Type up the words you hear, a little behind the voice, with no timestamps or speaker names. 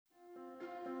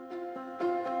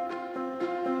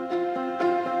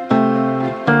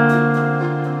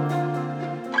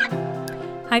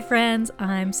friends.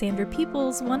 I'm Sandra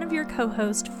Peoples, one of your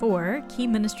co-hosts for Key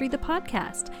Ministry, the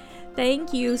podcast.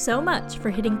 Thank you so much for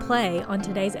hitting play on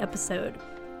today's episode.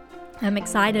 I'm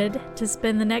excited to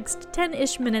spend the next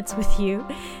 10-ish minutes with you.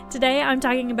 Today, I'm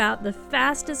talking about the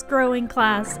fastest growing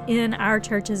class in our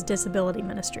church's disability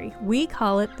ministry. We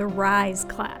call it the RISE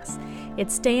class.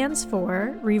 It stands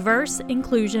for Reverse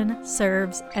Inclusion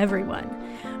Serves Everyone.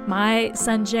 My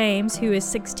son James, who is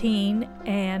 16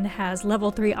 and has level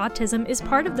 3 autism, is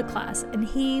part of the class, and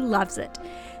he loves it.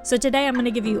 So today I'm going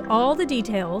to give you all the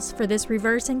details for this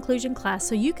reverse inclusion class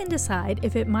so you can decide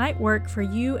if it might work for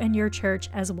you and your church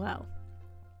as well.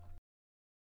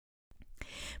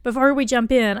 Before we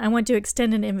jump in, I want to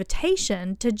extend an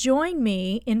invitation to join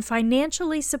me in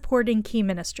financially supporting Key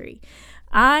Ministry.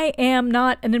 I am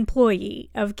not an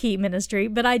employee of Key Ministry,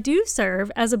 but I do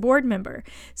serve as a board member.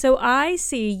 So I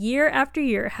see year after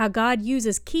year how God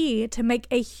uses Key to make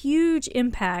a huge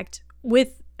impact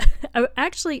with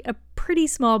actually a pretty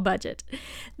small budget.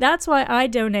 That's why I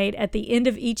donate at the end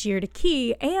of each year to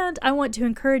Key, and I want to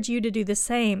encourage you to do the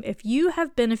same if you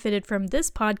have benefited from this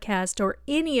podcast or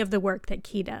any of the work that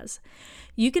Key does.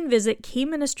 You can visit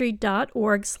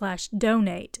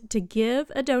keyministry.org/donate to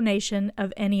give a donation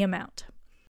of any amount.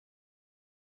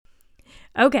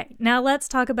 Okay, now let's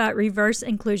talk about reverse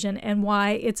inclusion and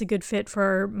why it's a good fit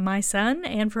for my son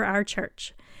and for our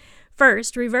church.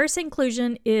 First, reverse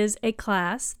inclusion is a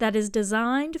class that is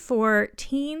designed for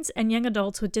teens and young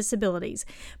adults with disabilities,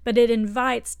 but it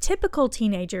invites typical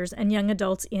teenagers and young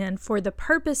adults in for the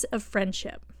purpose of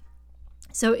friendship.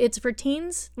 So it's for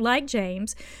teens like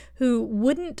James who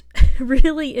wouldn't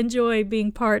really enjoy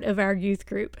being part of our youth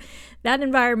group. That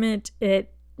environment,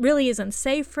 it really isn't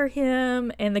safe for him,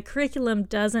 and the curriculum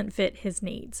doesn't fit his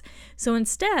needs. So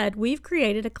instead, we've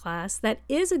created a class that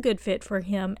is a good fit for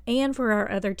him and for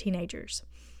our other teenagers.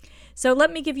 So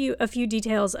let me give you a few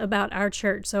details about our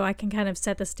church so I can kind of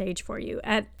set the stage for you.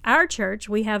 At our church,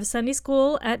 we have Sunday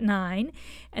school at 9,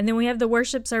 and then we have the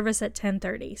worship service at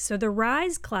 10:30. So the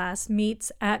RISE class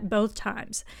meets at both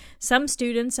times. Some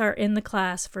students are in the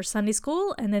class for Sunday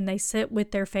school, and then they sit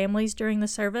with their families during the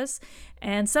service,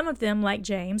 and some of them, like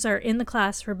James, are in the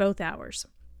class for both hours.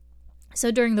 So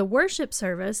during the worship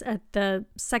service at the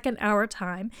second hour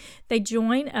time, they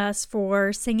join us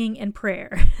for singing and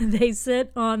prayer. They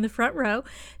sit on the front row,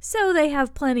 so they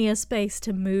have plenty of space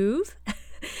to move.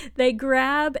 They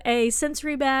grab a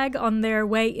sensory bag on their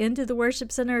way into the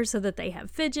worship center so that they have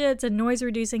fidgets and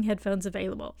noise-reducing headphones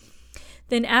available.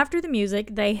 Then after the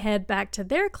music, they head back to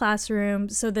their classroom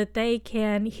so that they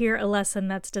can hear a lesson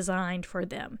that's designed for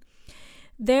them.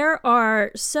 There are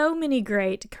so many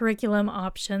great curriculum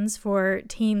options for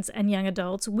teens and young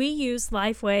adults. We use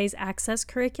Lifeway's Access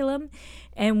curriculum,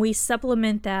 and we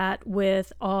supplement that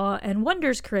with Awe and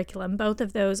Wonders curriculum. Both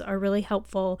of those are really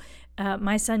helpful.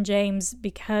 My son James,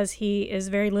 because he is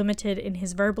very limited in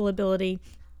his verbal ability,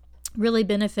 really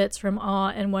benefits from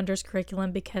Awe and Wonders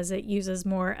curriculum because it uses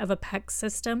more of a PEC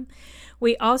system.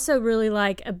 We also really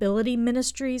like Ability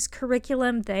Ministries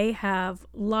curriculum. They have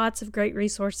lots of great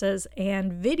resources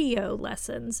and video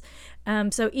lessons.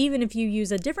 So even if you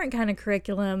use a different kind of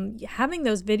curriculum, having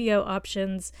those video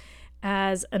options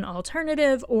as an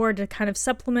alternative or to kind of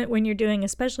supplement when you're doing,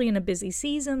 especially in a busy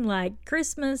season like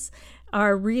Christmas,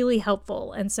 are really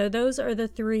helpful. And so those are the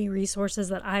 3 resources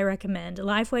that I recommend: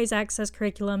 Lifeway's Access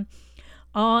curriculum,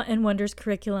 Awe and Wonders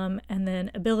curriculum, and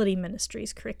then Ability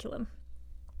Ministries curriculum.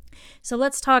 So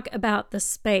let's talk about the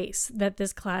space that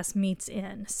this class meets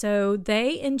in. So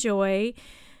they enjoy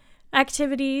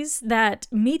activities that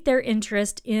meet their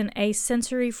interest in a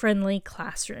sensory-friendly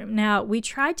classroom. Now, we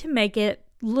tried to make it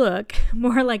look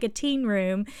more like a teen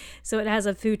room. So it has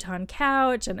a futon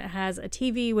couch and it has a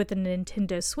TV with a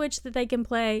Nintendo Switch that they can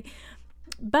play.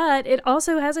 But it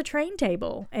also has a train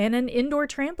table and an indoor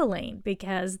trampoline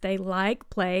because they like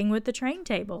playing with the train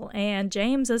table. And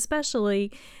James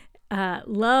especially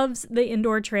loves the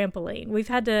indoor trampoline. We've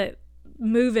had to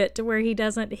move it to where he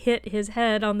doesn't hit his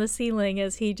head on the ceiling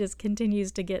as he just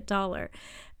continues to get taller.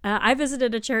 I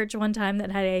visited a church one time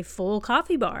that had a full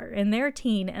coffee bar in their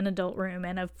teen and adult room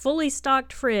and a fully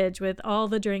stocked fridge with all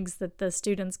the drinks that the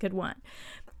students could want.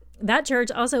 That church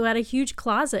also had a huge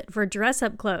closet for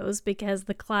dress-up clothes because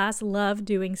the class loved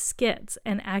doing skits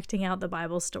and acting out the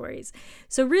Bible stories.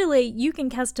 So really, you can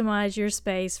customize your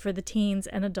space for the teens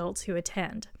and adults who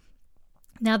attend.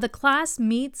 Now, the class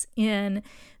meets in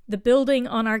the building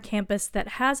on our campus that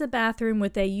has a bathroom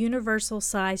with a universal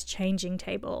size changing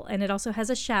table, and it also has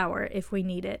a shower if we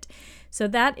need it. So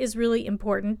that is really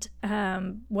important,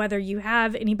 whether you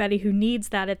have anybody who needs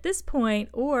that at this point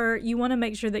or you want to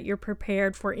make sure that you're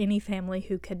prepared for any family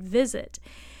who could visit.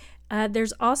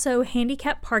 There's also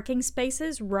handicap parking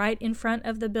spaces right in front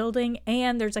of the building,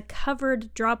 and there's a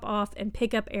covered drop-off and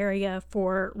pickup area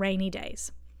for rainy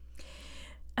days.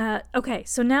 Okay,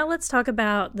 so now let's talk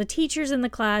about the teachers in the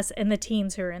class and the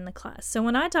teens who are in the class. So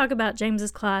when I talk about James's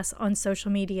class on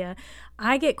social media,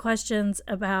 I get questions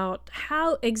about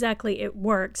how exactly it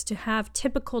works to have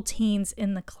typical teens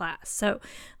in the class. So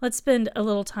let's spend a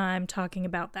little time talking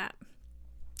about that.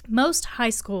 Most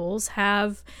high schools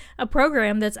have a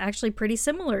program that's actually pretty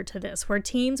similar to this, where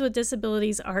teens with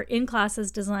disabilities are in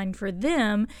classes designed for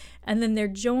them, and then they're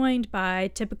joined by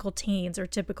typical teens or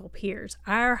typical peers.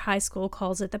 Our high school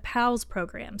calls it the PALS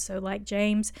program. So like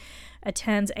James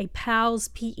attends a PALS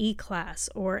PE class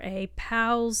or a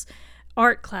PALS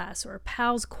art class or a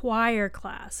PALS choir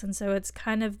class. And so it's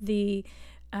kind of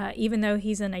even though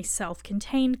he's in a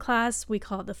self-contained class, we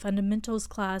call it the fundamentals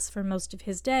class for most of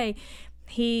his day,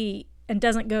 he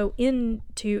doesn't go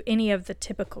into any of the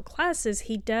typical classes.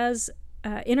 He does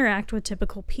interact with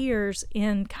typical peers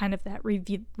in kind of that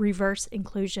reverse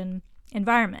inclusion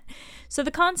environment. So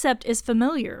the concept is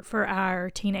familiar for our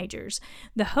teenagers.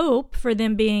 The hope for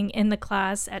them being in the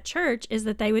class at church is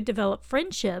that they would develop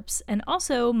friendships and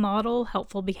also model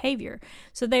helpful behavior.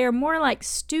 So they are more like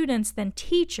students than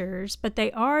teachers, but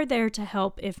they are there to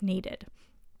help if needed.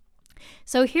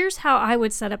 So here's how I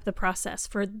would set up the process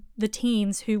for the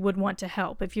teens who would want to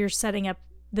help if you're setting up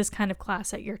this kind of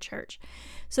class at your church.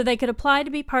 So they could apply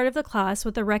to be part of the class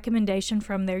with a recommendation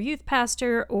from their youth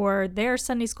pastor or their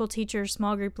Sunday school teacher,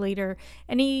 small group leader,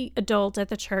 any adult at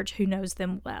the church who knows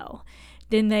them well.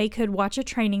 Then they could watch a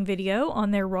training video on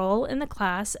their role in the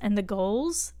class and the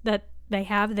goals that they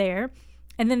have there,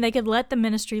 and then they could let the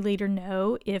ministry leader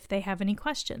know if they have any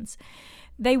questions.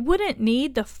 They wouldn't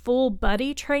need the full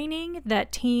buddy training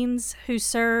that teens who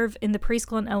serve in the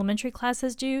preschool and elementary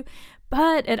classes do,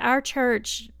 but at our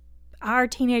church, our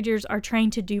teenagers are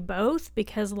trained to do both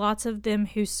because lots of them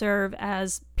who serve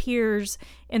as peers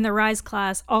in the RISE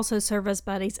class also serve as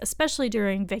buddies, especially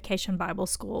during vacation Bible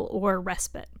school or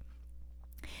respite.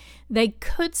 They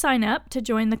could sign up to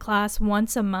join the class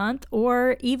once a month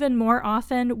or even more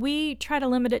often. We try to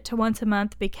limit it to once a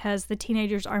month because the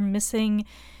teenagers are missing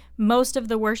most of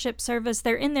the worship service.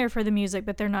 They're in there for the music,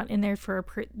 but they're not in there for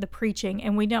the preaching,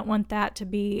 and we don't want that to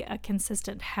be a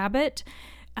consistent habit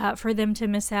for them to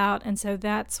miss out. And so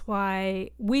that's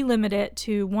why we limit it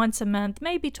to once a month,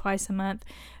 maybe twice a month,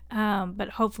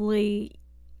 but hopefully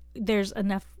there's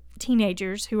enough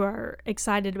teenagers who are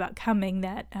excited about coming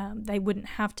that they wouldn't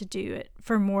have to do it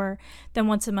for more than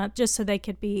once a month just so they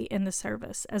could be in the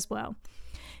service as well.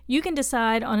 You can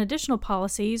decide on additional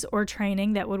policies or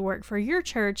training that would work for your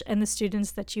church and the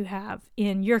students that you have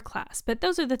in your class, but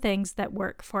those are the things that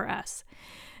work for us.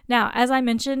 Now, as I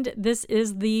mentioned, this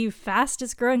is the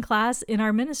fastest growing class in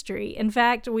our ministry. In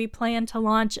fact, we plan to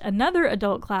launch another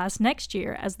adult class next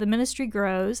year as the ministry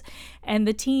grows and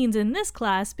the teens in this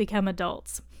class become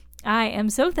adults. I am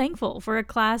so thankful for a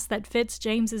class that fits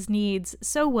James's needs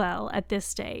so well at this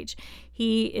stage.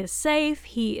 He is safe,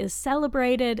 he is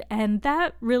celebrated, and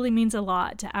that really means a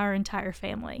lot to our entire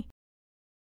family.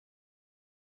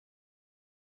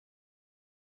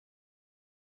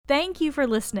 Thank you for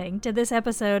listening to this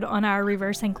episode on our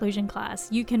reverse inclusion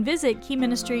class. You can visit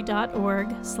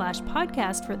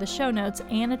keyministry.org/podcast for the show notes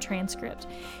and a transcript.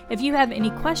 If you have any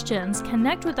questions,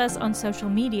 connect with us on social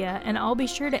media, and I'll be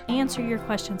sure to answer your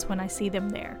questions when I see them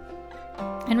there.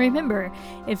 And remember,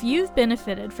 if you've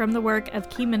benefited from the work of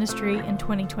Key Ministry in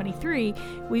 2023,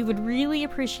 we would really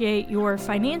appreciate your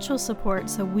financial support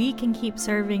so we can keep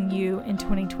serving you in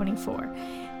 2024.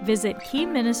 Visit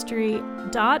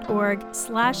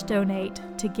keyministry.org/donate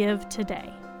to give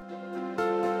today.